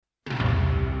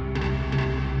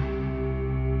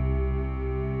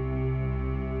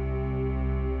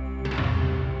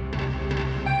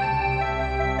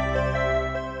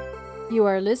You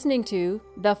are listening to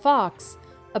The Fox,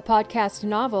 a podcast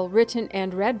novel written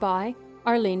and read by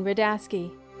Arlene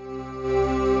Radasky.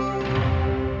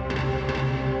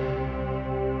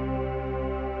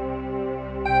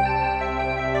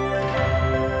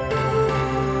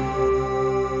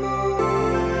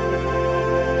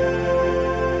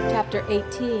 Chapter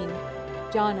 18,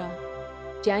 Jana,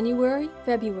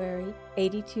 January-February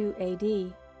 82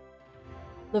 AD.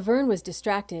 Laverne was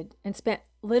distracted and spent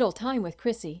little time with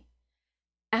Chrissy.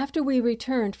 After we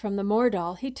returned from the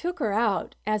Moordal, he took her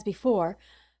out, as before,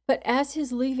 but as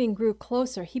his leaving grew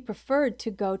closer, he preferred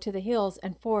to go to the hills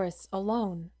and forests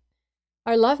alone.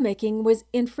 Our lovemaking was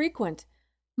infrequent,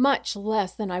 much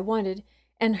less than I wanted,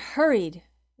 and hurried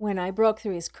when I broke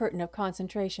through his curtain of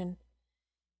concentration.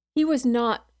 He was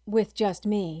not with just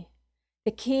me.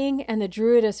 The king and the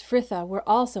druidess Fritha were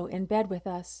also in bed with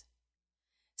us.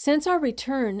 Since our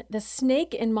return, the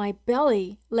snake in my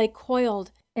belly lay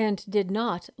coiled and did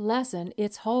not lessen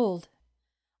its hold.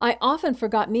 I often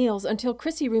forgot meals until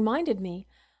Chrissy reminded me.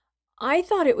 I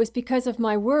thought it was because of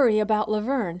my worry about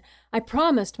Laverne. I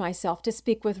promised myself to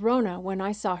speak with Rona when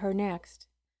I saw her next.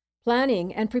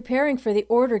 Planning and preparing for the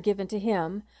order given to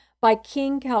him by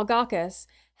King Calgacus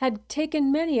had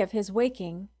taken many of his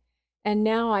waking, and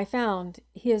now I found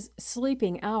his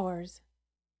sleeping hours.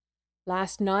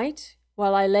 Last night,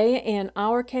 while I lay in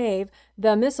our cave,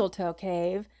 the Mistletoe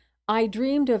Cave, I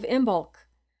dreamed of Imbolc.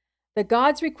 The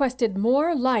gods requested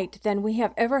more light than we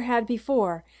have ever had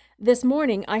before. This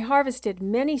morning I harvested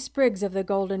many sprigs of the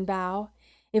golden bough.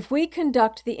 If we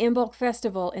conduct the Imbolc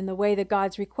festival in the way the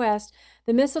gods request,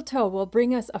 the mistletoe will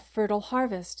bring us a fertile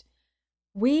harvest.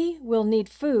 We will need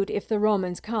food if the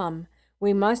Romans come.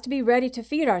 We must be ready to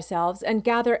feed ourselves and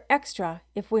gather extra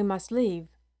if we must leave.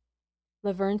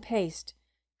 Laverne paced,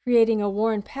 creating a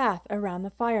worn path around the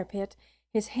fire pit,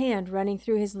 his hand running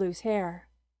through his loose hair.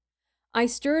 I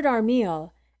stirred our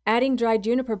meal, adding dried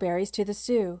juniper berries to the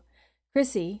stew.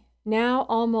 Chrissy, now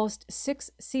almost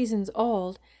 6 seasons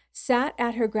old, sat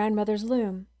at her grandmother's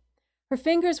loom. Her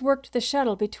fingers worked the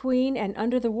shuttle between and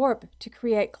under the warp to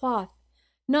create cloth.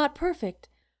 Not perfect,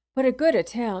 but a good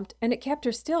attempt, and it kept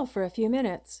her still for a few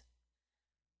minutes.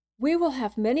 "We will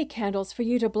have many candles for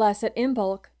you to bless at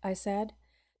Imbolc," I said.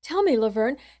 "Tell me,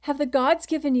 Laverne, have the gods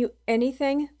given you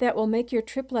anything that will make your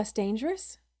trip less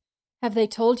dangerous? Have they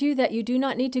told you that you do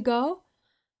not need to go?"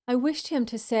 I wished him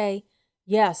to say,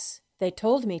 "Yes, they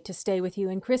told me to stay with you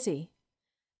and Chrissy."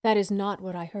 That is not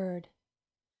what I heard.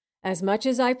 "As much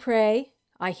as I pray,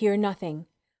 I hear nothing.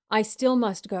 I still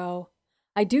must go.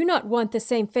 I do not want the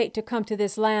same fate to come to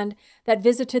this land that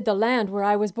visited the land where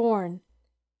I was born.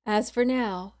 As for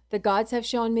now, the gods have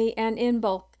shown me an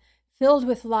Imbolc filled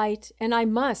with light, and I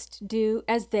must do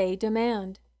as they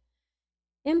demand."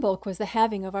 Imbolc was the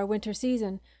halving of our winter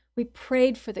season. We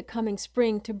prayed for the coming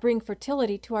spring to bring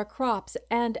fertility to our crops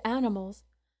and animals.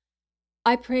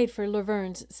 I prayed for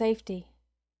Laverne's safety.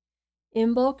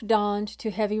 Imbolc dawned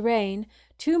to heavy rain,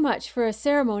 too much for a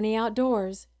ceremony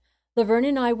outdoors. Laverne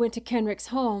and I went to Kenric's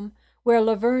home, where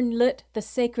Laverne lit the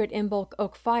sacred Imbolc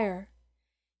oak fire.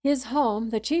 His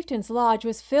home, the chieftain's lodge,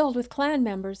 was filled with clan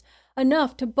members,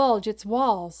 enough to bulge its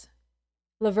walls.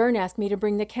 Laverne asked me to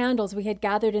bring the candles we had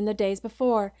gathered in the days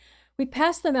before. We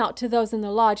passed them out to those in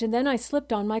the lodge, and then I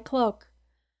slipped on my cloak.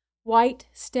 White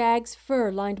stag's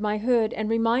fur lined my hood and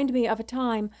reminded me of a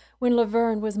time when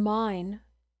Laverne was mine,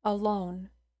 alone.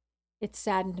 It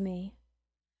saddened me.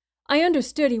 I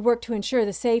understood he worked to ensure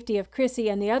the safety of Chrissy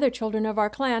and the other children of our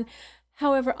clan.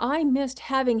 However, I missed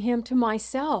having him to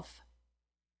myself.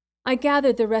 I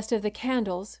gathered the rest of the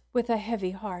candles with a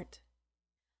heavy heart.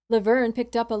 Laverne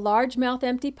picked up a large-mouthed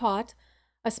empty pot,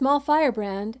 a small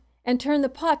firebrand, and turned the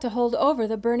pot to hold over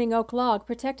the burning oak log,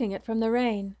 protecting it from the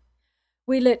rain.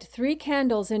 We lit 3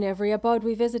 candles in every abode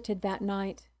we visited that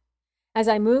night. As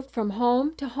I moved from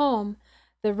home to home,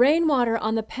 the rainwater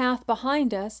on the path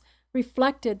behind us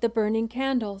reflected the burning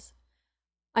candles.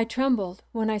 I trembled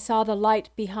when I saw the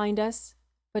light behind us,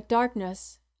 but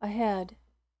darkness ahead.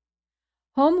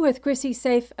 Home with Chrissy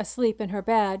safe asleep in her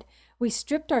bed, we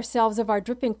stripped ourselves of our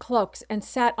dripping cloaks and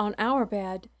sat on our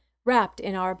bed, wrapped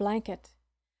in our blanket.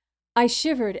 I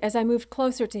shivered as I moved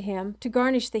closer to him to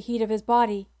garnish the heat of his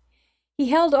body. He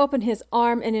held open his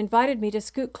arm and invited me to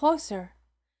scoot closer.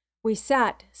 We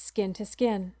sat skin to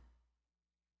skin.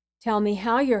 "Tell me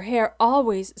how your hair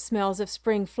always smells of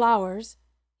spring flowers,"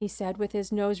 he said with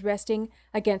his nose resting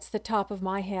against the top of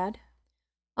my head.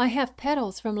 "I have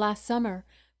petals from last summer,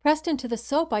 pressed into the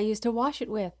soap I used to wash it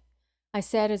with," I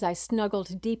said as I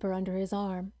snuggled deeper under his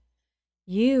arm.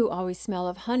 "You always smell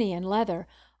of honey and leather.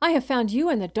 I have found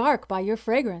you in the dark by your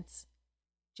fragrance."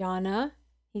 "Jana,"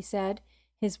 he said,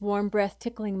 his warm breath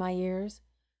tickling my ears.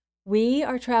 We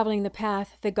are traveling the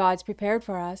path the gods prepared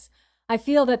for us. I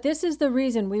feel that this is the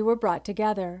reason we were brought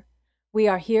together. We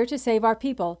are here to save our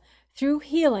people through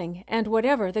healing and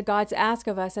whatever the gods ask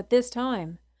of us at this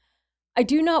time. I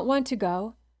do not want to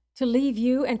go, to leave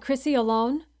you and Chrissy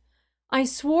alone. I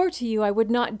swore to you I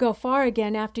would not go far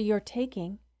again after your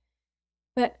taking.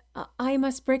 But I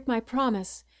must break my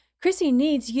promise. Chrissy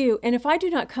needs you, and if I do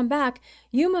not come back,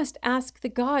 you must ask the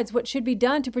gods what should be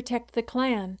done to protect the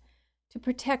clan, to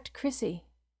protect Chrissy.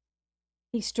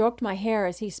 He stroked my hair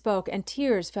as he spoke, and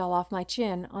tears fell off my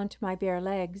chin onto my bare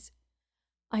legs.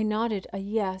 I nodded a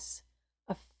yes.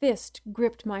 A fist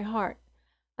gripped my heart.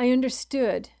 I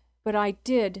understood, but I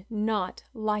did not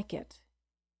like it.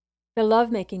 The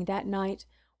lovemaking that night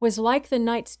was like the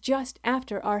nights just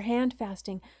after our hand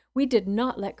fasting. We did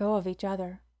not let go of each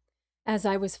other. As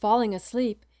I was falling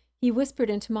asleep, he whispered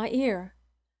into my ear,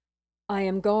 "I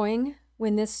am going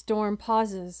when this storm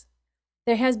pauses.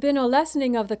 There has been a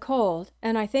lessening of the cold,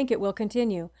 and I think it will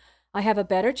continue. I have a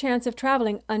better chance of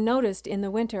traveling unnoticed in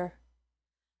the winter.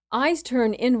 Eyes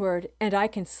turn inward, and I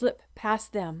can slip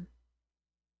past them."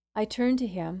 I turned to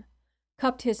him,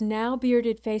 cupped his now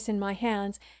bearded face in my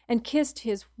hands, and kissed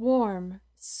his warm,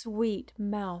 sweet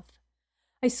mouth.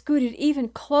 I scooted even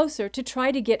closer to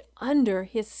try to get under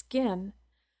his skin.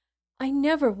 I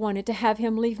never wanted to have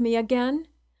him leave me again,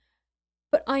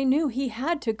 but I knew he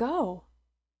had to go.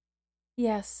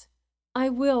 "Yes, I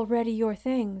will ready your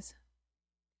things."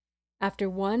 After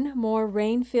one more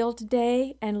rain-filled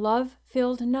day and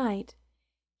love-filled night,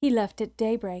 he left at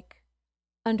daybreak,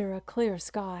 under a clear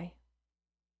sky.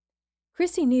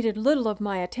 Chrissy needed little of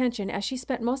my attention as she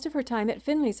spent most of her time at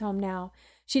Finley's home now.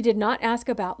 She did not ask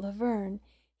about Laverne.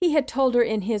 He had told her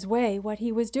in his way what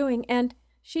he was doing, and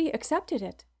she accepted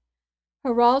it.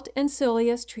 Herald and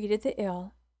Cilius treated the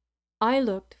ill. I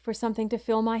looked for something to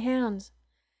fill my hands.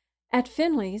 At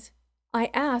Finley's, I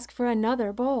asked for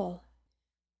another bowl.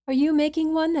 "Are you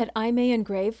making one that I may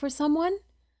engrave for someone?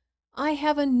 I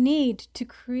have a need to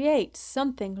create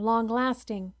something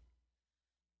long-lasting."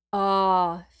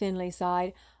 "Ah," Finley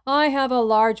sighed, "I have a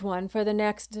large one for the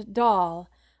next doll.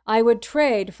 I would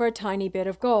trade for a tiny bit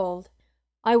of gold.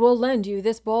 I will lend you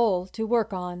this bowl to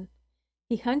work on."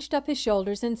 He hunched up his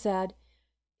shoulders and said,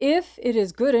 "If it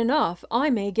is good enough, I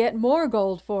may get more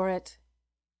gold for it."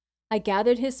 I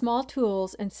gathered his small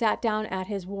tools and sat down at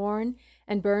his worn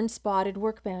and burn-spotted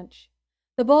workbench.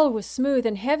 The bowl was smooth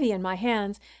and heavy in my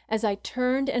hands as I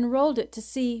turned and rolled it to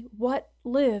see what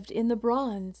lived in the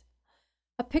bronze.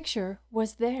 A picture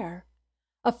was there.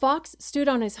 A fox stood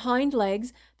on his hind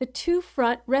legs, the two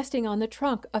front resting on the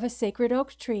trunk of a sacred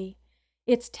oak tree.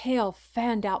 Its tail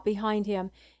fanned out behind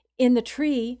him. In the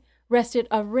tree rested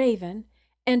a raven,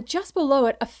 and just below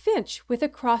it a finch with a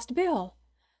crossed bill.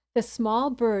 The small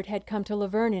bird had come to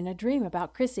Laverne in a dream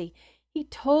about Chrissy. He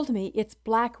told me its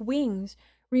black wings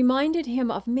reminded him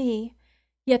of me,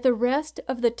 yet the rest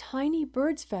of the tiny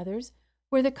bird's feathers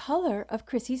were the color of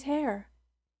Chrissy's hair.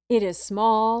 "It is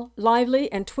small,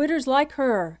 lively, and twitters like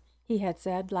her," he had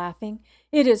said, laughing.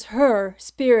 "It is her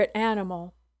spirit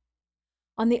animal."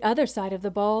 On the other side of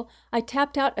the bowl, I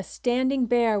tapped out a standing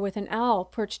bear with an owl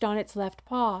perched on its left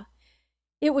paw.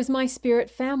 It was my spirit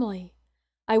family.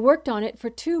 I worked on it for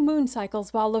 2 moon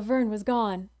cycles while Laverne was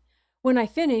gone. When I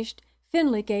finished,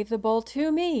 Finley gave the bowl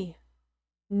to me.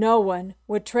 "No one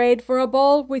would trade for a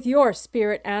bowl with your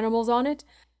spirit animals on it.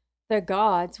 The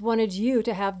gods wanted you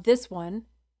to have this one,"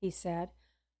 he said.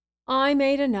 "I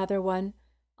made another one.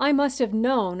 I must have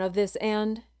known of this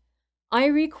end. I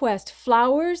request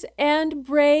flowers and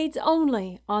braids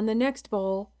only on the next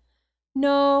bowl.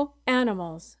 No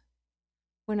animals."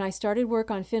 When I started work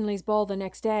on Finley's bowl the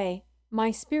next day,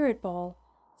 my spirit bowl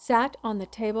sat on the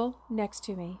table next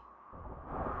to me.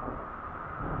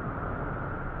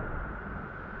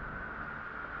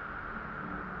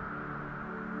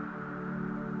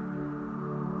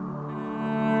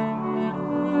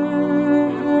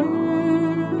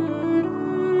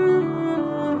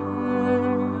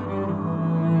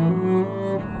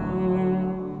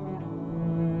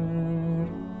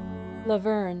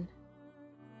 Laverne.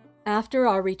 After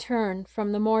our return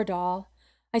from the Mordal,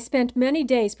 I spent many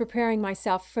days preparing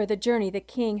myself for the journey the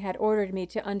king had ordered me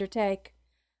to undertake.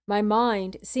 My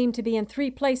mind seemed to be in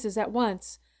 3 places at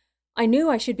once. I knew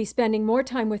I should be spending more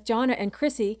time with Jonna and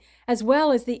Chrissy, as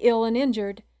well as the ill and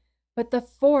injured, but the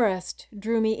forest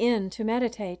drew me in to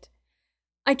meditate.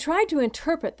 I tried to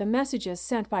interpret the messages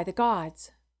sent by the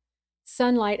gods.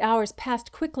 Sunlight hours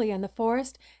passed quickly in the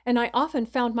forest, and I often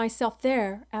found myself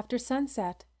there after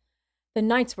sunset. The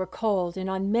nights were cold, and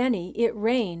on many it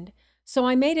rained, so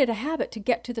I made it a habit to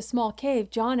get to the small cave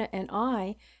Jonna and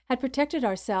I had protected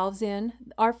ourselves in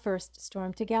our first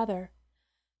storm together.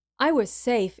 I was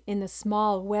safe in the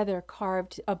small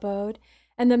weather-carved abode,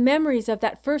 and the memories of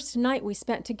that first night we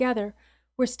spent together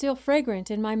were still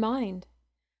fragrant in my mind.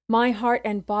 My heart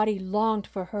and body longed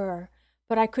for her,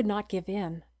 but I could not give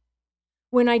in.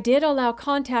 When I did allow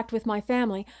contact with my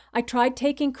family, I tried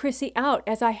taking Chrissy out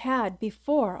as I had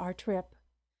before our trip.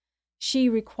 She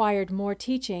required more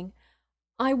teaching.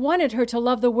 I wanted her to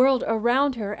love the world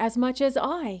around her as much as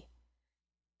I.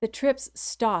 The trips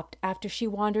stopped after she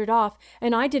wandered off,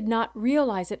 and I did not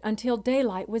realize it until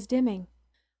daylight was dimming.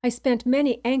 I spent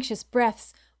many anxious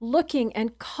breaths looking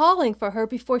and calling for her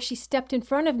before she stepped in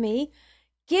front of me,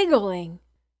 giggling.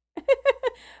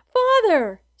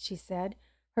 "Father," she said,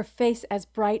 her face as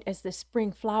bright as the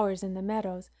spring flowers in the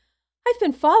meadows, "I've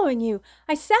been following you.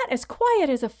 I sat as quiet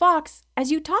as a fox,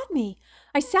 as you taught me.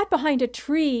 I sat behind a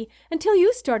tree until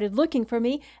you started looking for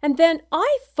me, and then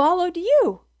I followed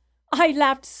you. I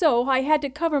laughed so I had to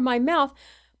cover my mouth,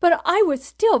 but I was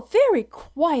still very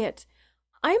quiet.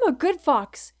 I'm a good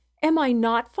fox, am I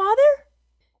not, Father?"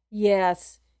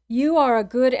 "Yes, you are a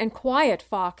good and quiet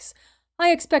fox.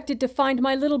 I expected to find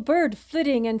my little bird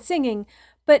flitting and singing,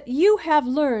 but you have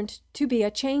learned to be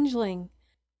a changeling.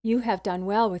 You have done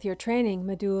well with your training,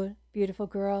 Madul, beautiful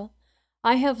girl.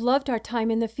 I have loved our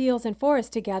time in the fields and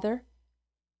forest together."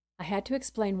 I had to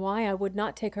explain why I would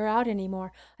not take her out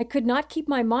anymore. I could not keep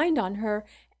my mind on her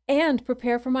and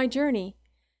prepare for my journey.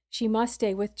 She must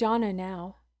stay with Jonna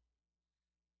now.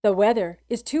 "The weather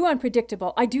is too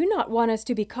unpredictable. I do not want us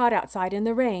to be caught outside in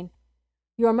the rain.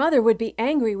 Your mother would be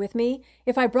angry with me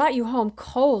if I brought you home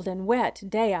cold and wet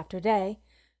day after day.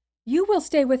 You will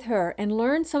stay with her and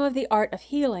learn some of the art of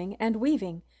healing and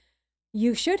weaving.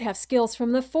 You should have skills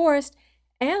from the forest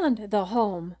and the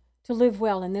home to live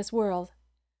well in this world."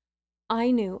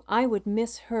 I knew I would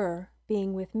miss her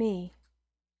being with me.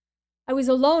 I was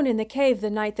alone in the cave the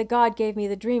night the god gave me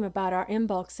the dream about our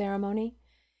Imbolc ceremony.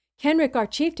 Kenrick, our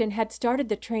chieftain, had started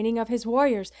the training of his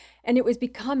warriors, and it was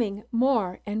becoming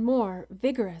more and more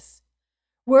vigorous.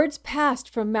 Words passed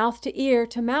from mouth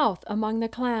to mouth among the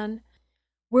clan.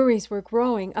 Worries were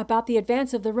growing about the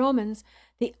advance of the Romans.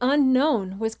 The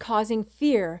unknown was causing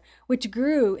fear, which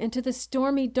grew into the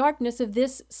stormy darkness of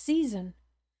this season.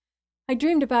 I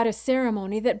dreamed about a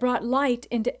ceremony that brought light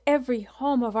into every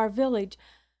home of our village.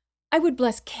 I would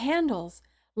bless candles,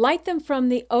 light them from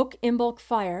the oak Imbolc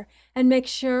fire, and make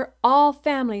sure all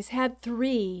families had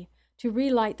 3 to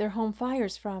relight their home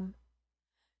fires from.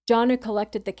 Jonna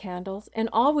collected the candles, and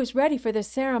all was ready for the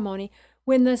ceremony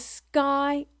when the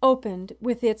sky opened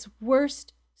with its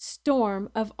worst storm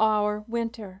of our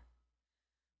winter.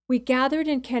 We gathered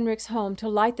in Kenrick's home to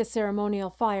light the ceremonial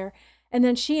fire, and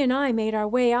then she and I made our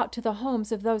way out to the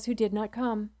homes of those who did not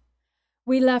come.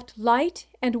 We left light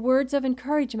and words of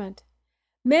encouragement.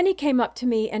 Many came up to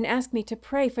me and asked me to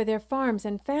pray for their farms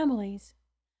and families.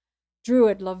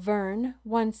 "Druid Laverne,"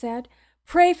 one said,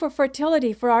 "pray for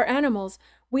fertility for our animals.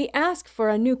 We ask for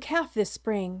a new calf this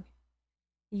spring."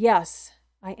 "Yes,"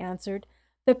 I answered,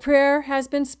 "the prayer has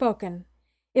been spoken.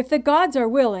 If the gods are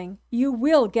willing, you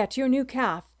will get your new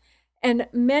calf, and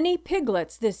many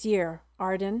piglets this year,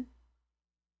 Arden."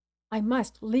 I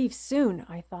must leave soon,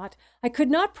 I thought. I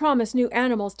could not promise new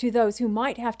animals to those who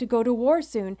might have to go to war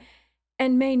soon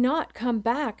and may not come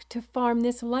back to farm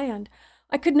this land.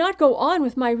 I could not go on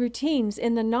with my routines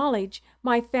in the knowledge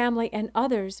my family and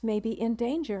others may be in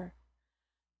danger.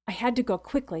 I had to go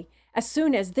quickly, as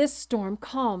soon as this storm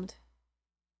calmed.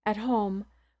 At home,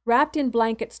 wrapped in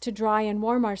blankets to dry and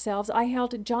warm ourselves, I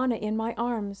held Jonna in my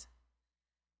arms.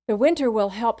 "The winter will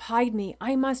help hide me.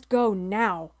 I must go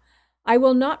now. I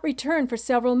will not return for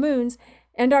several moons,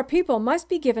 and our people must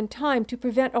be given time to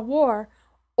prevent a war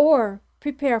or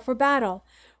prepare for battle,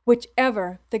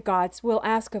 whichever the gods will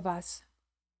ask of us.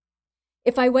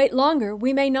 If I wait longer,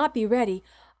 we may not be ready.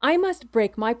 I must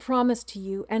break my promise to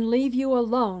you and leave you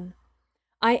alone.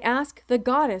 I ask the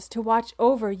goddess to watch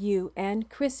over you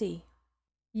and Chrissy."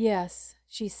 "Yes,"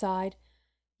 she sighed.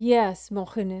 "Yes,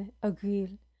 Mochine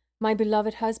Agil, my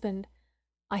beloved husband.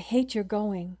 I hate your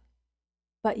going.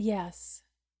 But yes."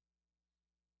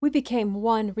 We became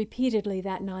one repeatedly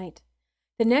that night.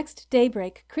 The next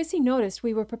daybreak, Chrissy noticed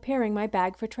we were preparing my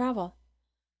bag for travel.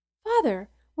 "Father,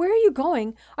 where are you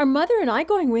going? Are Mother and I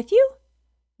going with you?"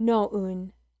 "No,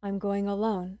 Un, I'm going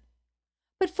alone."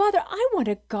 "But Father, I want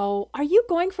to go. Are you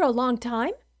going for a long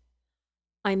time?"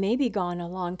 "I may be gone a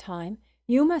long time.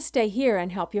 You must stay here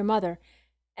and help your mother.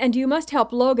 And you must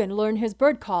help Logan learn his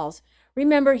bird calls.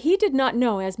 Remember, he did not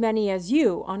know as many as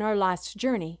you on our last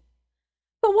journey."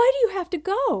 "But why do you have to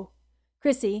go?"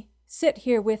 "Chrissy, Sit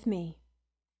here with me."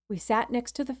 We sat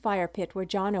next to the fire pit where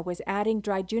Jonna was adding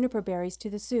dried juniper berries to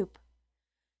the soup.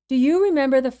 "Do you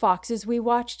remember the foxes we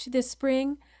watched this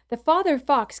spring? The father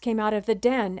fox came out of the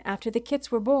den after the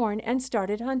kits were born and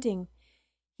started hunting.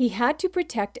 He had to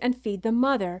protect and feed the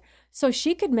mother so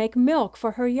she could make milk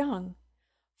for her young.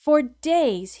 For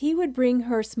days he would bring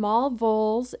her small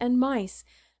voles and mice,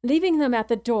 leaving them at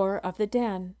the door of the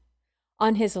den.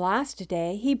 On his last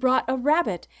day he brought a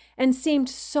rabbit and seemed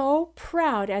so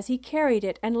proud as he carried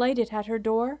it and laid it at her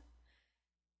door.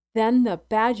 Then the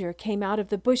badger came out of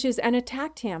the bushes and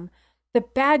attacked him. The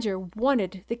badger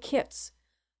wanted the kits.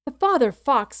 The father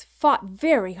fox fought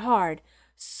very hard,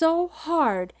 so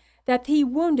hard that he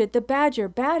wounded the badger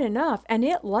bad enough and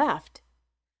it left.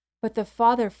 But the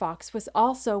father fox was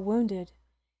also wounded.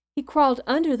 He crawled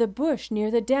under the bush near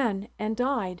the den and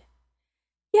died.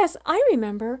 Yes, I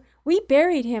remember. We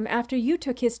buried him after you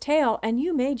took his tail and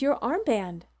you made your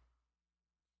armband."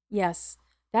 "Yes,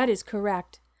 that is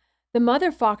correct. The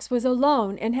mother fox was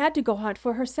alone and had to go hunt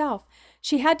for herself.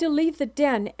 She had to leave the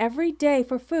den every day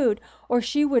for food, or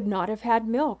she would not have had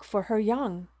milk for her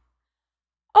young."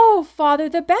 "Oh, Father,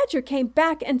 the badger came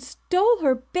back and stole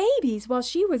her babies while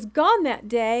she was gone that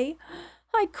day.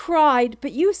 I cried,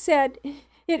 but you said,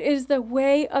 'It is the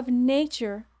way of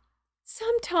nature.'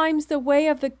 Sometimes the way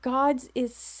of the gods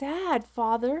is sad,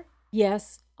 Father."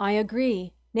 "Yes, I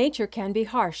agree. Nature can be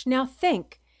harsh. Now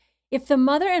think. If the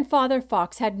mother and father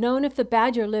fox had known if the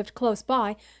badger lived close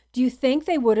by, do you think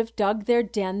they would have dug their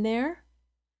den there?"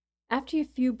 After a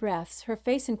few breaths, her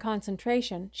face in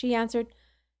concentration, she answered,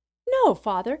 "No,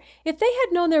 Father. If they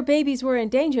had known their babies were in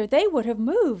danger, they would have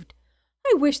moved.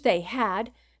 I wish they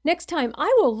had. Next time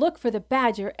I will look for the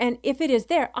badger, and if it is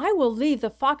there, I will leave the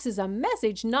foxes a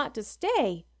message not to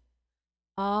stay."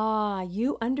 "Ah,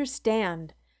 you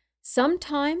understand.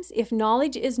 Sometimes, if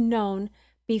knowledge is known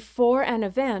before an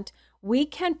event, we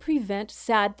can prevent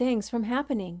sad things from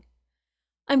happening.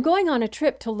 I'm going on a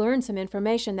trip to learn some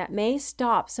information that may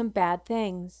stop some bad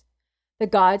things. The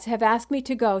gods have asked me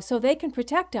to go so they can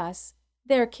protect us,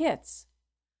 their kits."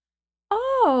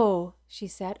 "Oh," she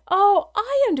said. "Oh,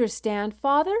 I understand,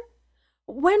 Father.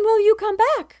 When will you come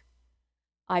back?"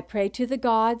 "I pray to the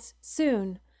gods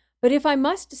soon. But if I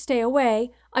must stay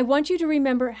away, I want you to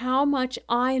remember how much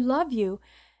I love you,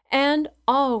 and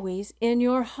always in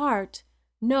your heart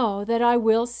know that I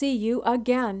will see you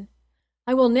again.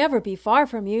 I will never be far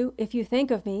from you if you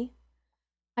think of me."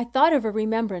 I thought of a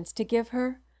remembrance to give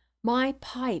her. My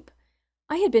pipe.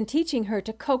 I had been teaching her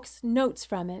to coax notes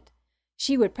from it.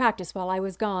 She would practice while I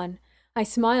was gone. I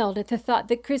smiled at the thought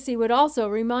that Chrissy would also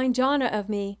remind Jonna of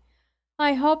me.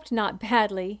 I hoped not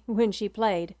badly when she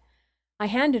played. I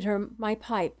handed her my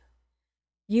pipe.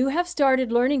 "You have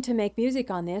started learning to make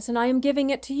music on this, and I am giving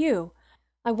it to you.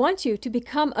 I want you to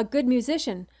become a good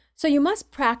musician, so you must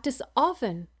practice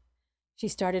often." She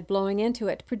started blowing into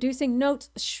it, producing notes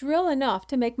shrill enough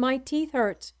to make my teeth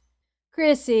hurt.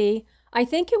 "Chrissy, I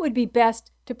think it would be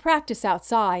best to practice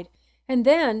outside, and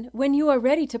then, when you are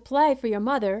ready to play for your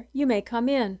mother, you may come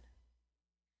in."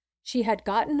 She had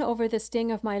gotten over the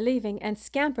sting of my leaving and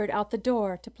scampered out the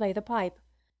door to play the pipe.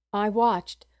 I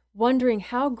watched, wondering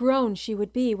how grown she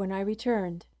would be when I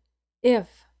returned.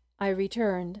 If I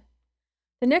returned.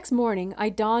 The next morning I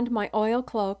donned my oil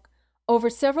cloak over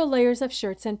several layers of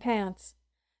shirts and pants.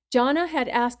 Jonna had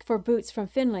asked for boots from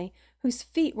Finley, whose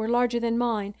feet were larger than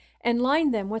mine, and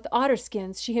lined them with otter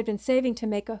skins she had been saving to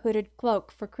make a hooded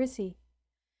cloak for Chrissy.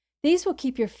 "These will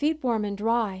keep your feet warm and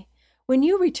dry. When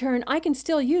you return, I can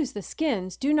still use the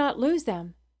skins. Do not lose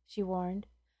them," she warned.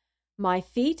 "My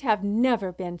feet have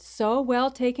never been so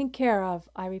well taken care of,"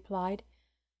 I replied.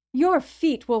 "Your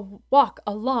feet will walk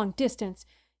a long distance.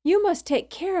 You must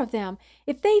take care of them.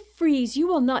 If they freeze, you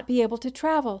will not be able to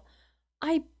travel.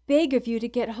 I beg of you to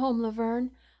get home,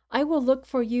 Laverne. I will look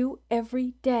for you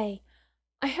every day.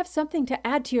 I have something to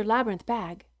add to your labyrinth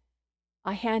bag."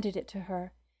 I handed it to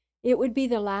her. It would be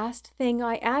the last thing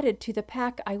I added to the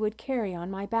pack I would carry on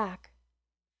my back.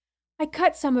 "I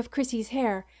cut some of Chrissy's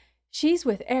hair. She's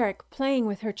with Eric, playing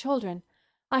with her children.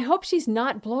 I hope she's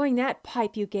not blowing that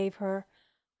pipe you gave her.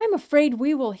 I'm afraid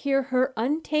we will hear her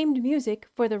untamed music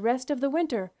for the rest of the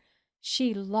winter.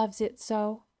 She loves it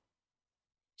so."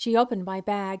 She opened my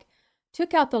bag,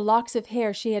 took out the locks of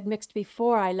hair she had mixed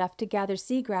before I left to gather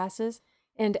sea grasses,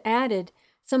 and added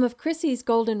some of Chrissy's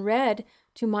golden red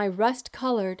to my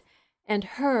rust-colored and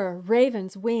her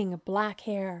raven's wing black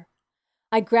hair.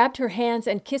 I grabbed her hands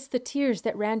and kissed the tears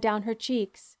that ran down her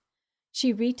cheeks.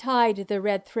 She retied the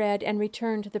red thread and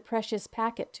returned the precious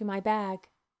packet to my bag.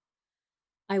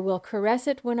 "I will caress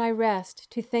it when I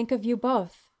rest to think of you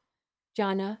both.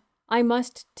 Jonna, I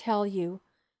must tell you,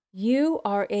 you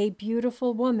are a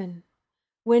beautiful woman.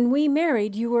 When we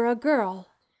married, you were a girl."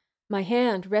 My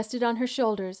hand rested on her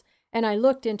shoulders, and I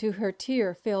looked into her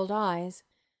tear-filled eyes.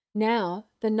 Now,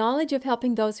 the knowledge of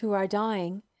helping those who are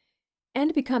dying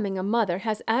and becoming a mother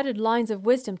has added lines of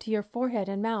wisdom to your forehead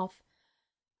and mouth.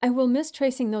 I will miss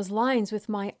tracing those lines with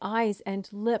my eyes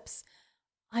and lips.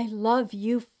 I love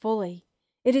you fully.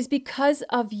 It is because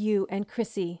of you and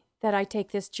Chrissy that I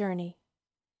take this journey."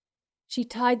 She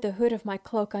tied the hood of my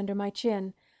cloak under my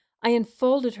chin. I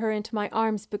enfolded her into my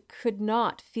arms, but could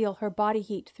not feel her body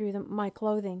heat through my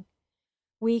clothing.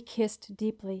 We kissed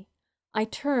deeply. I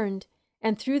turned,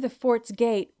 and through the fort's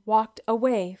gate walked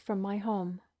away from my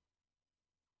home.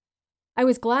 I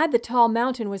was glad the tall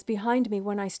mountain was behind me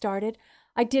when I started.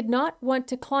 I did not want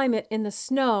to climb it in the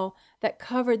snow that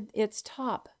covered its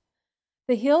top.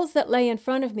 The hills that lay in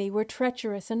front of me were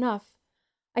treacherous enough.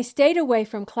 I stayed away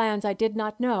from clans I did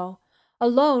not know.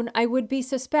 Alone, I would be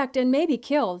suspect and maybe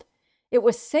killed. It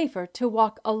was safer to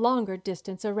walk a longer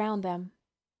distance around them.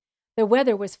 The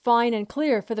weather was fine and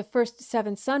clear for the first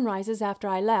 7 sunrises after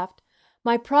I left.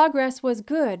 My progress was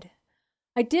good.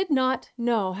 I did not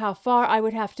know how far I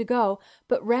would have to go,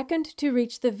 but reckoned to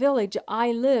reach the village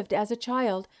I lived as a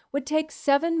child would take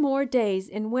 7 more days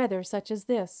in weather such as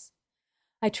this.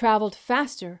 I traveled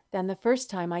faster than the first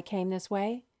time I came this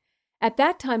way. At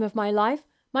that time of my life,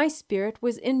 my spirit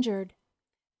was injured.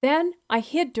 Then I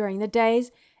hid during the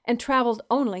days and traveled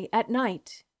only at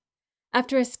night.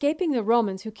 After escaping the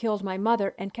Romans who killed my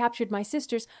mother and captured my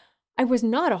sisters, I was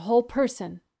not a whole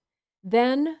person.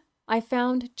 Then I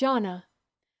found Jana.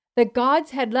 The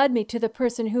gods had led me to the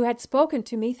person who had spoken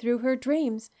to me through her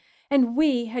dreams, and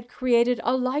we had created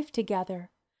a life together.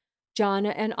 Jana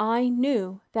and I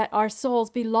knew that our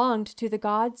souls belonged to the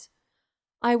gods.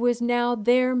 I was now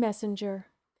their messenger.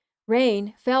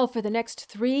 Rain fell for the next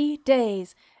 3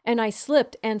 days, and I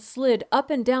slipped and slid up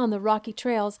and down the rocky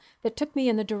trails that took me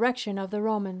in the direction of the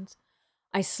Romans.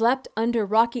 I slept under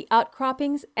rocky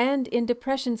outcroppings and in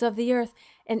depressions of the earth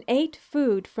and ate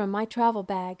food from my travel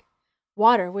bag.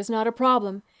 Water was not a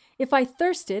problem. If I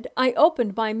thirsted, I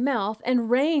opened my mouth and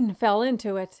rain fell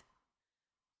into it.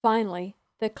 Finally,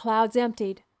 the clouds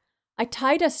emptied. I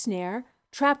tied a snare,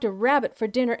 trapped a rabbit for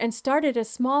dinner, and started a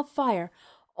small fire,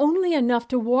 only enough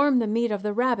to warm the meat of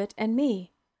the rabbit and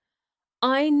me.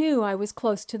 I knew I was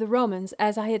close to the Romans,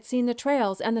 as I had seen the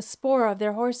trails and the spoor of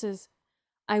their horses.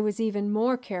 I was even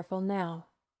more careful now.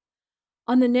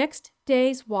 On the next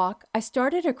day's walk, I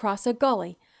started across a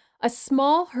gully. A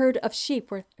small herd of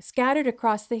sheep were scattered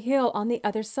across the hill on the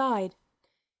other side.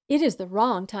 It is the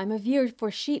wrong time of year for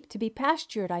sheep to be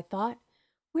pastured, I thought.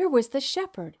 Where was the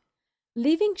shepherd?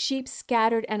 Leaving sheep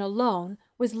scattered and alone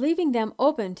was leaving them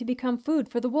open to become food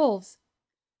for the wolves.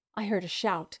 I heard a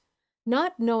shout.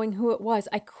 Not knowing who it was,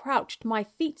 I crouched, my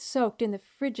feet soaked in the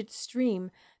frigid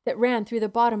stream that ran through the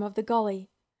bottom of the gully.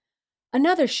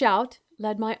 Another shout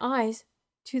led my eyes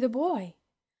to the boy.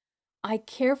 I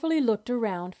carefully looked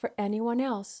around for anyone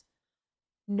else.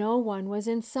 No one was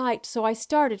in sight, so I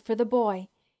started for the boy.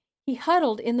 He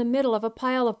huddled in the middle of a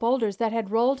pile of boulders that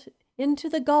had rolled into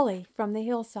the gully from the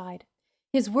hillside.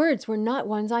 His words were not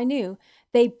ones I knew.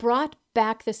 They brought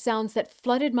back the sounds that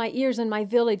flooded my ears in my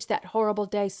village that horrible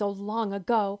day so long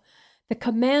ago. The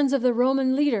commands of the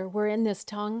Roman leader were in this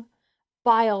tongue.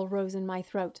 Bile rose in my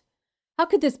throat. How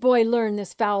could this boy learn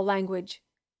this foul language?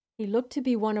 He looked to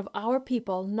be one of our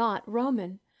people, not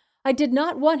Roman. I did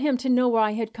not want him to know where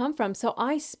I had come from, so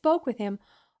I spoke with him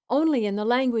only in the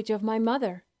language of my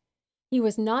mother. He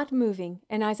was not moving,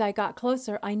 and as I got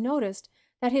closer, I noticed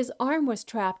that his arm was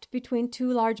trapped between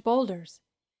 2 large boulders.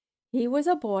 He was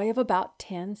a boy of about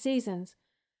 10 seasons.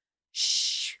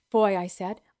 "Shh, boy," I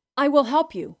said. "I will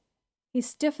help you." He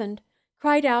stiffened,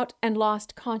 cried out, and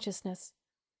lost consciousness.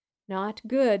 Not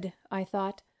good, I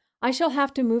thought. I shall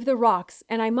have to move the rocks,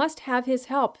 and I must have his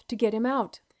help to get him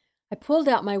out. I pulled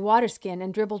out my water skin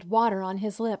and dribbled water on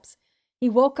his lips. He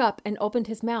woke up and opened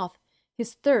his mouth.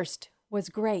 His thirst was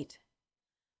great.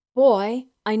 "Boy,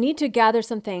 I need to gather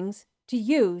some things to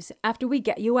use after we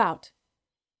get you out."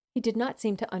 He did not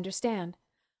seem to understand.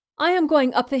 "I am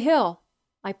going up the hill."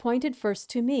 I pointed first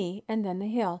to me and then the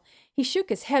hill. He shook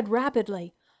his head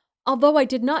rapidly. Although I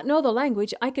did not know the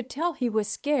language, I could tell he was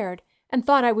scared and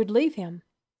thought I would leave him.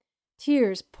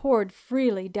 Tears poured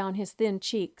freely down his thin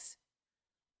cheeks.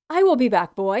 "I will be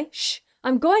back, boy. Shh!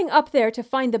 I'm going up there to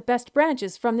find the best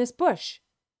branches from this bush."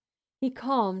 He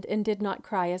calmed and did not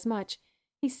cry as much.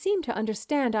 He seemed to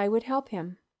understand I would help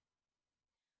him.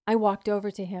 I walked over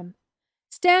to him.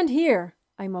 "Stand here,"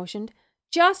 I motioned,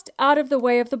 "just out of the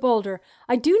way of the boulder.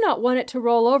 I do not want it to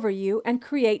roll over you and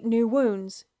create new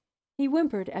wounds." He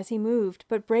whimpered as he moved,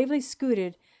 but bravely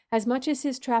scooted as much as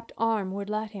his trapped arm would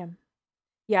let him.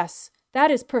 "Yes,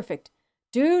 that is perfect.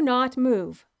 Do not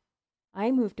move."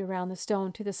 I moved around the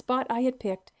stone to the spot I had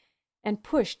picked and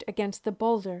pushed against the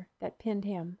boulder that pinned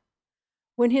him.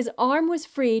 When his arm was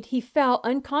freed, he fell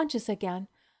unconscious again.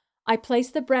 I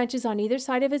placed the branches on either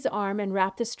side of his arm and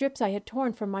wrapped the strips I had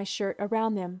torn from my shirt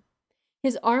around them.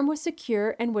 His arm was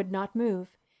secure and would not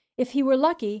move. If he were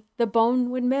lucky, the bone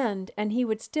would mend and he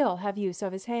would still have use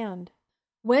of his hand.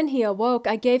 When he awoke,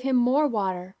 I gave him more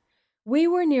water. We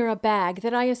were near a bag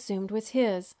that I assumed was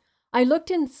his. I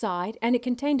looked inside, and it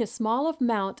contained a small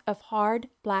amount of hard,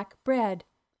 black bread.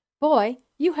 "Boy,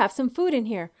 you have some food in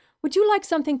here. Would you like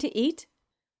something to eat?"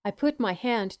 I put my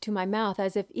hand to my mouth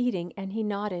as if eating, and he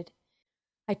nodded.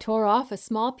 I tore off a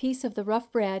small piece of the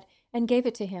rough bread and gave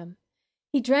it to him.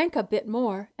 He drank a bit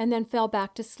more and then fell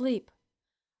back to sleep.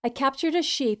 I captured a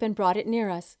sheep and brought it near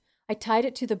us. I tied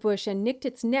it to the bush and nicked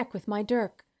its neck with my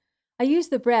dirk. I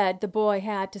used the bread the boy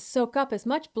had to soak up as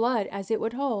much blood as it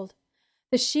would hold.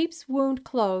 The sheep's wound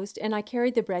closed, and I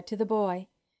carried the bread to the boy.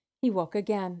 He woke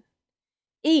again.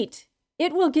 "Eat!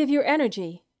 It will give you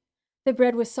energy." The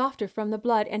bread was softer from the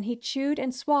blood, and he chewed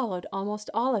and swallowed almost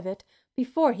all of it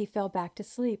before he fell back to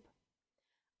sleep.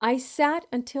 I sat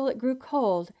until it grew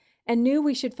cold and knew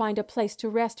we should find a place to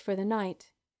rest for the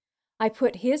night. I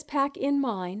put his pack in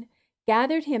mine,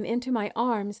 gathered him into my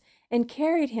arms, and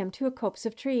carried him to a copse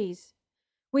of trees.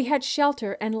 We had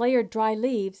shelter and layered dry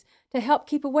leaves to help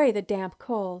keep away the damp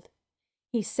cold.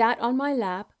 He sat on my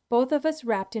lap, both of us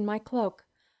wrapped in my cloak.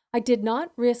 I did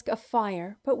not risk a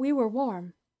fire, but we were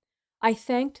warm. I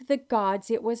thanked the gods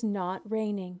it was not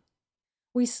raining.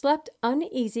 We slept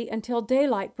uneasy until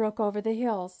daylight broke over the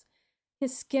hills.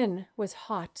 His skin was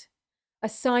hot, a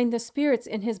sign the spirits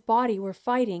in his body were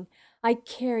fighting. I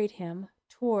carried him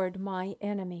toward my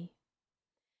enemy.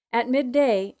 At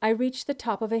midday, I reached the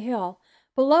top of a hill.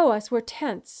 Below us were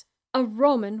tents, a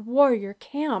Roman warrior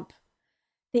camp.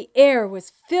 The air was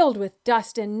filled with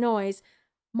dust and noise.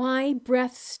 My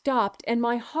breath stopped and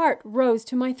my heart rose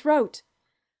to my throat.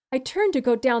 I turned to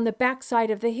go down the backside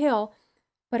of the hill,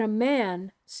 but a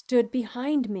man stood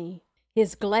behind me.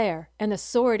 His glare and the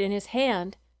sword in his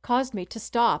hand caused me to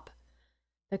stop.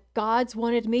 The gods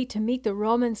wanted me to meet the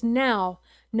Romans now,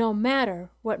 no matter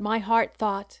what my heart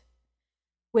thought.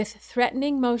 With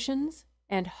threatening motions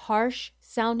and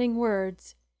harsh-sounding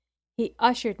words, he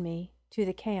ushered me to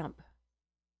the camp.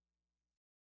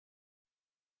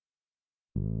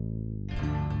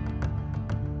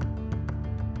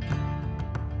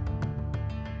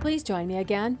 Please join me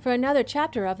again for another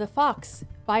chapter of The Fox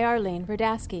by Arlene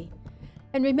Verdasky.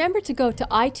 And remember to go to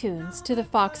iTunes to The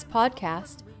Fox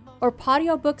Podcast or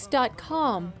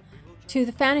podiobooks.com to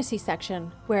the fantasy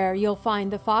section where you'll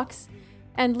find The Fox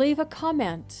and leave a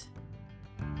comment.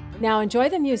 Now enjoy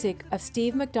the music of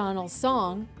Steve McDonald's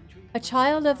song, A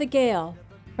Child of the Gale,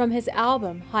 from his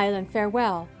album Highland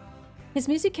Farewell. His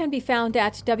music can be found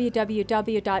at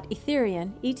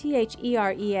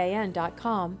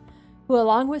www.etherean.com, who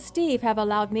along with Steve have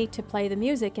allowed me to play the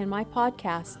music in my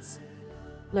podcasts.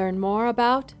 Learn more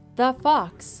about The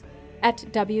Fox at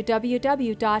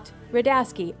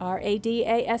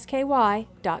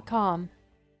www.radasky.com.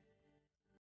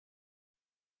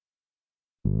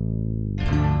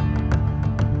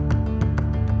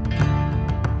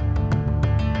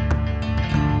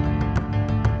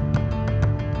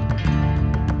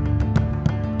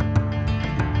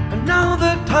 And now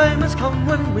the time has come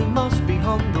when we must be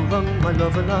on the run, my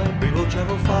love and I. We will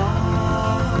travel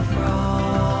far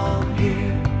from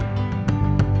here.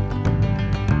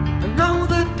 And now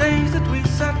the days that we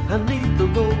sat beneath the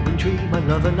rolling tree, my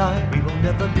love and I, we will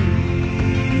never be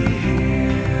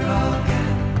here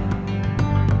again.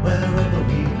 Wherever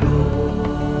we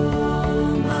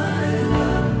go, my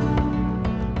love,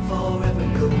 forever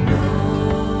you'll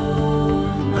know,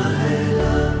 my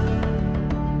love,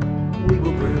 we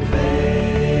will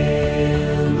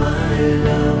prevail, my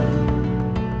love,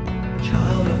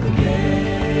 child of the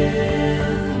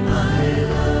gale, my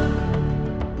love.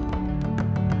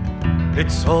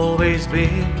 It's always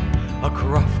been a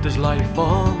crofter's life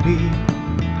for me.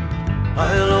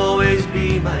 I'll always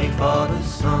be my father's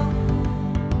son.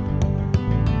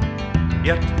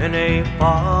 Yet in a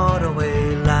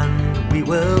faraway land we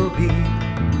will be,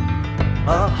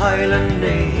 a Highland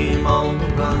name on the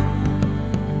run.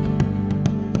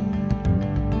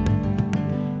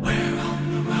 We're on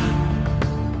the run.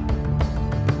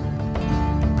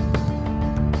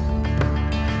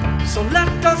 So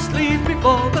let us leave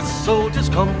before the soldiers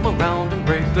come around and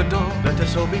break the dawn. Let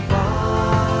us all be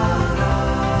far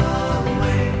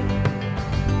away,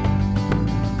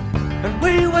 and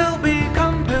we will be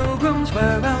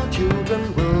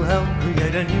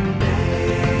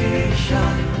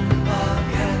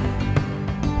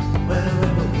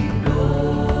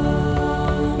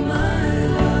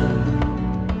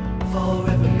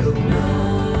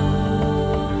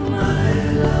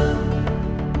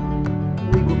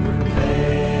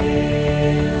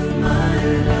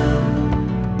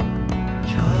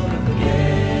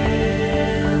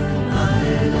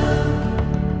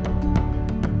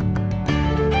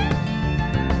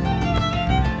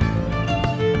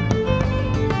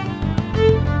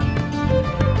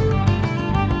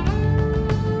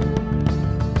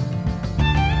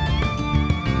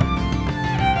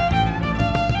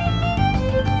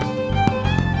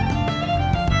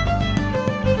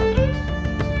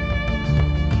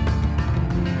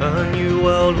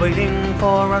world waiting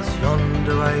for us,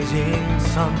 yonder rising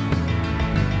sun.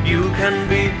 You can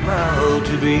be proud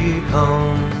to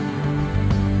become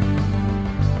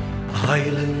a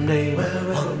Highland name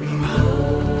wherever you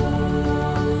go.